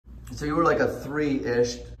So you were like a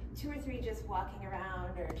 3-ish. 2 or 3 just walking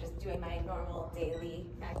around or just doing my normal daily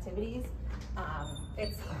activities.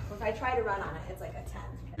 It's if I try to run on it, it's like a 10.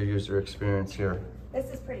 Your user experience here. This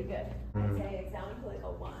is pretty good. I'd say it's down to like a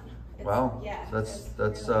 1. Wow. Yeah. That's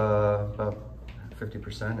really about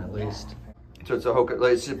 50% at least. So it's a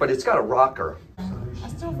Hoka, but it's got a rocker. I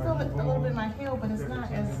still feel it a little bit in my heel, but it's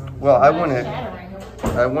not as Well, I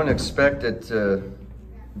shattering. wouldn't expect it to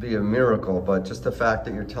be a miracle, but just the fact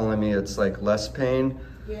that you're telling me it's like less pain,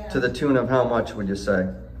 Yeah. to the tune of how much would you say?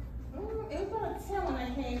 It was about a 10 when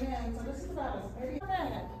I came in, so this is about a 30.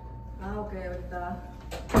 Okay with the.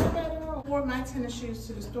 I wore my tennis shoes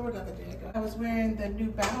to the store the other day. I was wearing the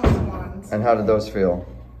New Balance ones. And how did those feel?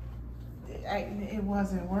 It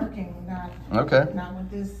wasn't working. Okay. Not with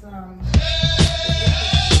this.